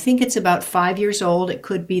until, and I think it's about 5 years old, it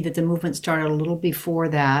could be that the movement started a little before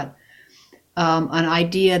that, an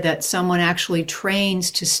idea that someone actually trains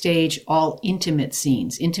to stage all intimate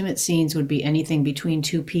scenes. Intimate scenes would be anything between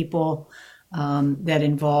two people that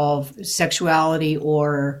involve sexuality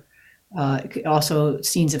or also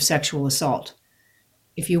scenes of sexual assault.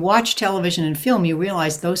 If you watch television and film, you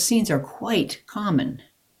realize those scenes are quite common.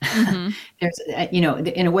 Mm-hmm. There's,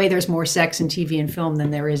 in a way, there's more sex in TV and film than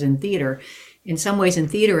there is in theater. In some ways, in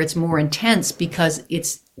theater, it's more intense because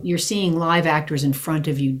you're seeing live actors in front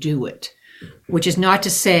of you do it, which is not to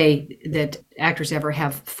say that actors ever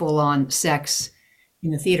have full-on sex in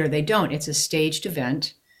the theater. They don't. It's a staged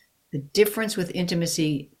event. The difference with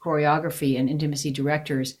intimacy choreography and intimacy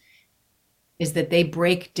directors is that they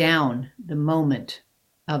break down the moment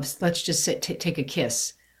of, let's just say, take a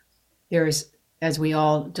kiss. There's, as we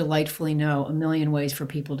all delightfully know, a million ways for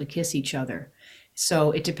people to kiss each other. So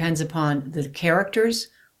it depends upon the characters,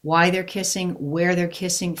 why they're kissing, where they're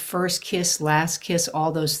kissing, first kiss, last kiss,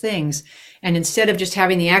 all those things. And instead of just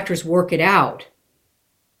having the actors work it out,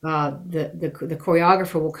 the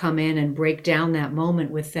choreographer will come in and break down that moment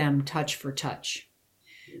with them touch for touch.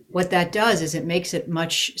 What that does is it makes it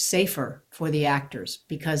much safer for the actors,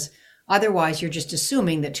 because otherwise you're just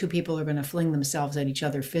assuming that two people are going to fling themselves at each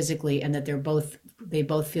other physically and that they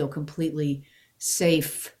both feel completely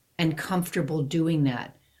safe and comfortable doing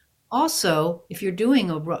that. Also, if you're doing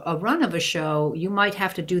a run of a show, you might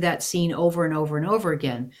have to do that scene over and over and over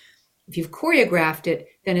again. If you've choreographed it,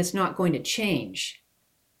 then it's not going to change.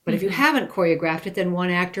 But if you haven't choreographed it, then one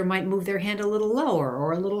actor might move their hand a little lower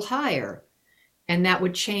or a little higher, and that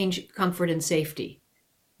would change comfort and safety.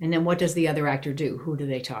 And then what does the other actor do? Who do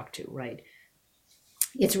they talk to, right?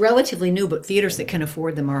 It's relatively new, but theaters that can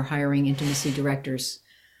afford them are hiring intimacy directors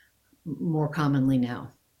more commonly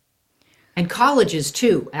now. And colleges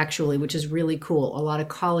too, actually, which is really cool. A lot of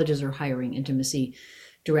colleges are hiring intimacy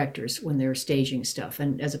directors when they're staging stuff.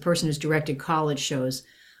 And as a person who's directed college shows,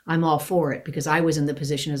 I'm all for it, because I was in the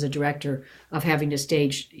position as a director of having to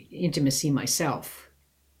stage intimacy myself.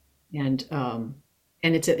 And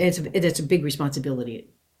it's a big responsibility.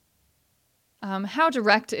 How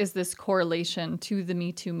direct is this correlation to the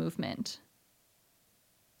Me Too movement?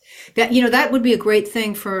 That would be a great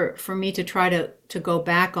thing for me to try to go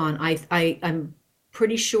back on. I'm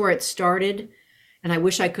pretty sure it started, and I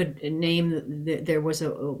wish I could name. There was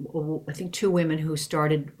I think 2 women who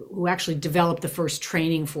actually developed the first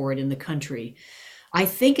training for it in the country. I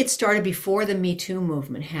think it started before the Me Too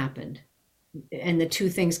movement happened, and the two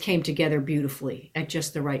things came together beautifully at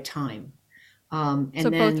just the right time.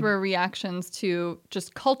 Both were reactions to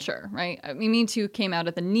just culture, right? I mean, Me Too came out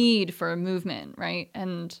of the need for a movement, right?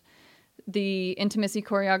 And the intimacy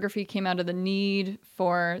choreography came out of the need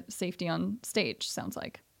for safety on stage, sounds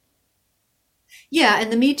like. Yeah, and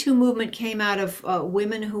the Me Too movement came out of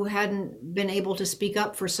women who hadn't been able to speak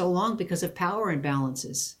up for so long because of power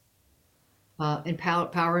imbalances. And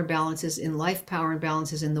power imbalances in life, power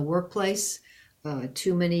imbalances in the workplace.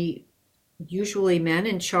 Too many, usually men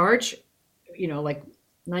in charge, like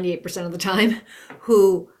 98% of the time,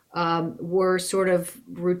 who were sort of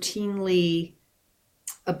routinely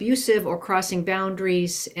abusive or crossing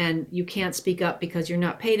boundaries, and you can't speak up because you're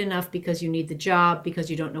not paid enough, because you need the job,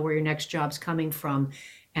 because you don't know where your next job's coming from.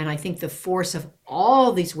 And I think the force of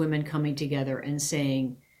all these women coming together and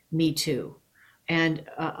saying, Me Too. And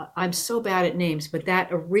I'm so bad at names, but that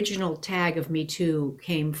original tag of Me Too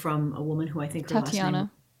came from a woman who I think her Tatiana. last name.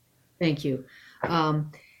 Thank you.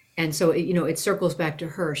 And so, it circles back to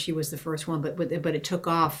her. She was the first one, but it took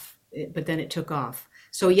off. But then it took off.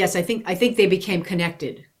 So yes, I think they became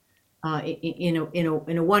connected in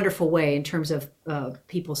a wonderful way in terms of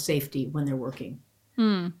people's safety when they're working.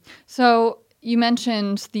 So you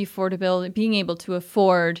mentioned the affordability, being able to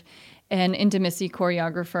afford an intimacy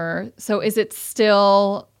choreographer. So is it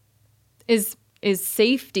still is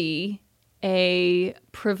safety a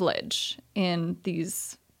privilege in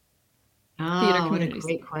these theater communities?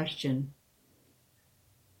 What a great question.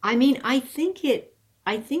 I mean, I think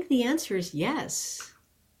the answer is yes.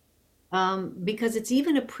 Because it's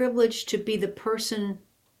even a privilege to be the person.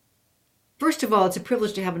 First of all, it's a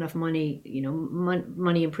privilege to have enough money.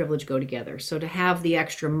 Money and privilege go together. So to have the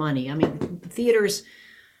extra money, I mean, theaters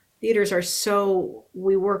are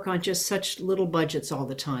we work on just such little budgets all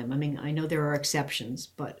the time. I mean, I know there are exceptions,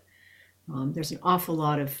 but there's an awful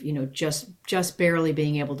lot of, just barely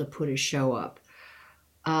being able to put a show up.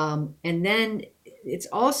 And then it's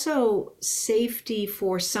also safety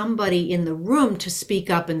for somebody in the room to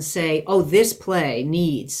speak up and say, oh, this play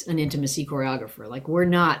needs an intimacy choreographer. Like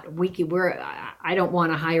I don't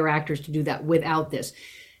want to hire actors to do that without this.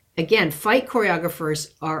 Again, fight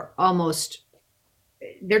choreographers are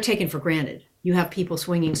they're taken for granted. You have people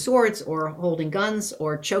swinging swords or holding guns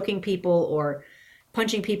or choking people or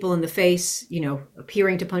punching people in the face,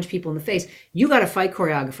 appearing to punch people in the face. You got a fight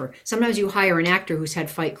choreographer. Sometimes you hire an actor who's had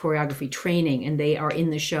fight choreography training and they are in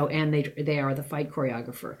the show and they are the fight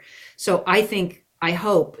choreographer. So I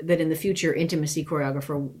hope that in the future intimacy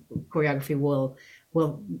choreography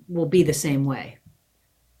will be the same way.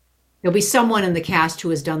 There'll be someone in the cast who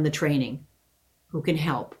has done the training, who can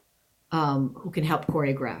help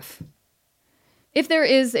choreograph. If there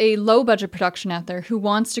is a low budget production out there who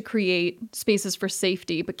wants to create spaces for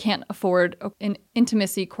safety but can't afford an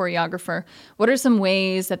intimacy choreographer, what are some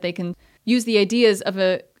ways that they can use the ideas of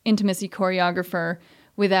an intimacy choreographer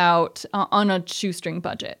without on a shoestring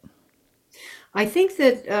budget? I think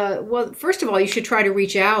that, first of all, you should try to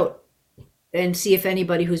reach out and see if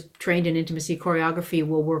anybody who's trained in intimacy choreography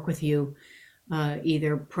will work with you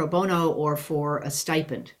either pro bono or for a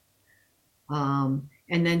stipend.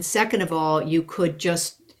 And then second of all, you could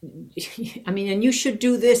and you should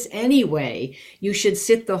do this anyway. You should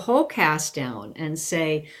sit the whole cast down and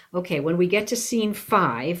say, okay, when we get to scene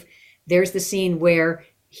 5, there's the scene where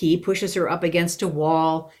he pushes her up against a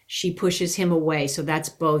wall, she pushes him away. So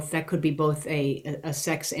that could be both a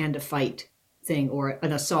sex and a fight thing, or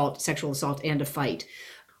an sexual assault and a fight.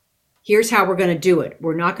 Here's how we're going to do it.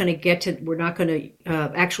 We're not going to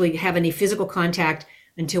actually have any physical contact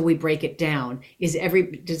until we break it down.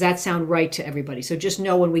 Does that sound right to everybody? So just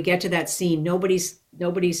know when we get to that scene,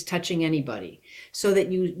 nobody's touching anybody, so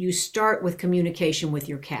that you start with communication with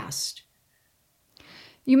your cast.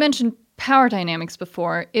 You mentioned power dynamics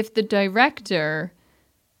before. If the director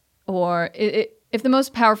or if the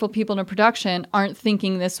most powerful people in a production aren't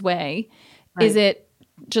thinking this way, right, is it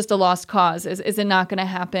just a lost cause? Is it not going to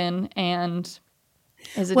happen? And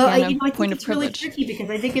is it I point think of it's privilege? really tricky,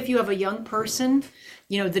 because I think if you have a young person,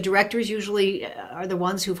 the directors usually are the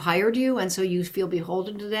ones who've hired you, and so you feel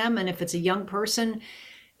beholden to them. And if it's a young person,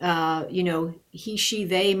 he, she,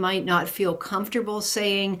 they might not feel comfortable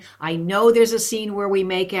saying, I know there's a scene where we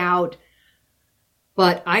make out,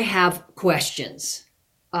 but I have questions.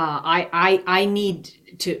 I need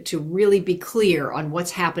to really be clear on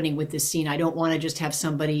what's happening with this scene. I don't want to just have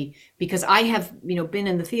somebody, because I have, been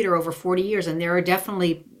in the theater over 40 years, and there are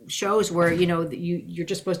definitely shows where, you're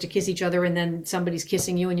just supposed to kiss each other, and then somebody's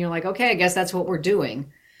kissing you and you're like, okay, I guess that's what we're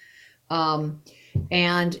doing.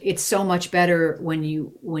 And it's so much better when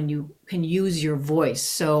you can use your voice.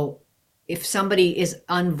 So if somebody is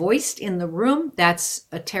unvoiced in the room, that's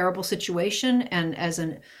a terrible situation. And as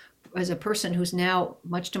a person who's now,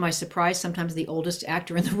 much to my surprise, sometimes the oldest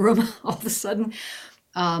actor in the room, all of a sudden,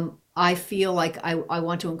 I feel like I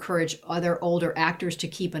want to encourage other older actors to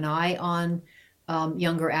keep an eye on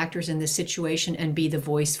younger actors in this situation and be the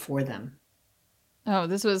voice for them. Oh,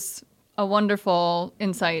 this was a wonderful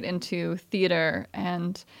insight into theater,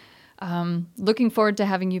 and looking forward to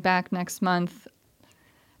having you back next month.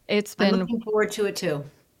 I'm looking forward to it too.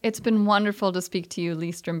 It's been wonderful to speak to you,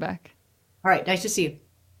 Lee Strindbeck. All right, nice to see you.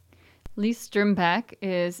 Lee Strindbeck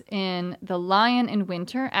is in The Lion in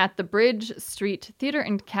Winter at the Bridge Street Theater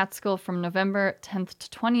in Catskill from November 10th to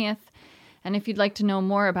 20th. And if you'd like to know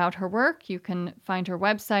more about her work, you can find her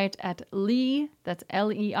website at that's Leigh,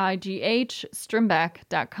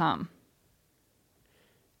 Strindbeck.com.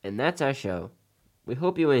 And that's our show. We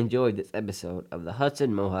hope you enjoyed this episode of the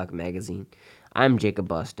Hudson Mohawk Magazine. I'm Jacob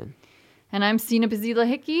Boston. And I'm Sina Bazila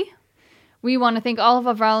Hickey. We want to thank all of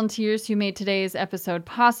our volunteers who made today's episode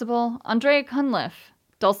possible: Andrea Cunliffe,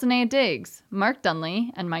 Dulcinea Diggs, Mark Dunley,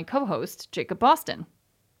 and my co-host, Jacob Boston.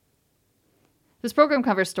 This program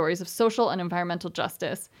covers stories of social and environmental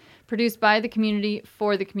justice, produced by the community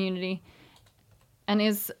for the community, and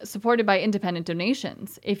is supported by independent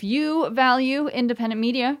donations. If you value independent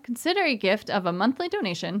media, consider a gift of a monthly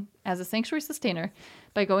donation as a Sanctuary Sustainer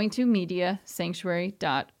by going to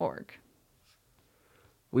mediasanctuary.org.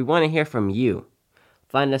 We want to hear from you.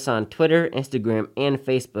 Find us on Twitter, Instagram, and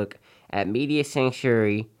Facebook at Media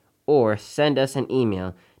Sanctuary, or send us an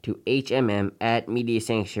email to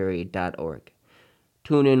hmm@mediasanctuary.org.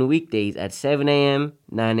 Tune in weekdays at 7 a.m.,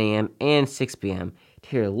 9 a.m., and 6 p.m. to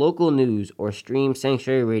hear local news or stream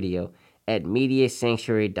Sanctuary Radio at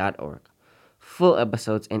mediasanctuary.org. Full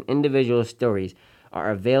episodes and individual stories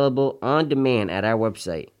are available on demand at our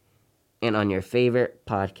website and on your favorite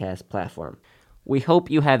podcast platform. We hope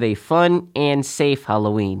you have a fun and safe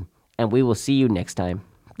Halloween, and we will see you next time.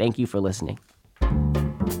 Thank you for listening.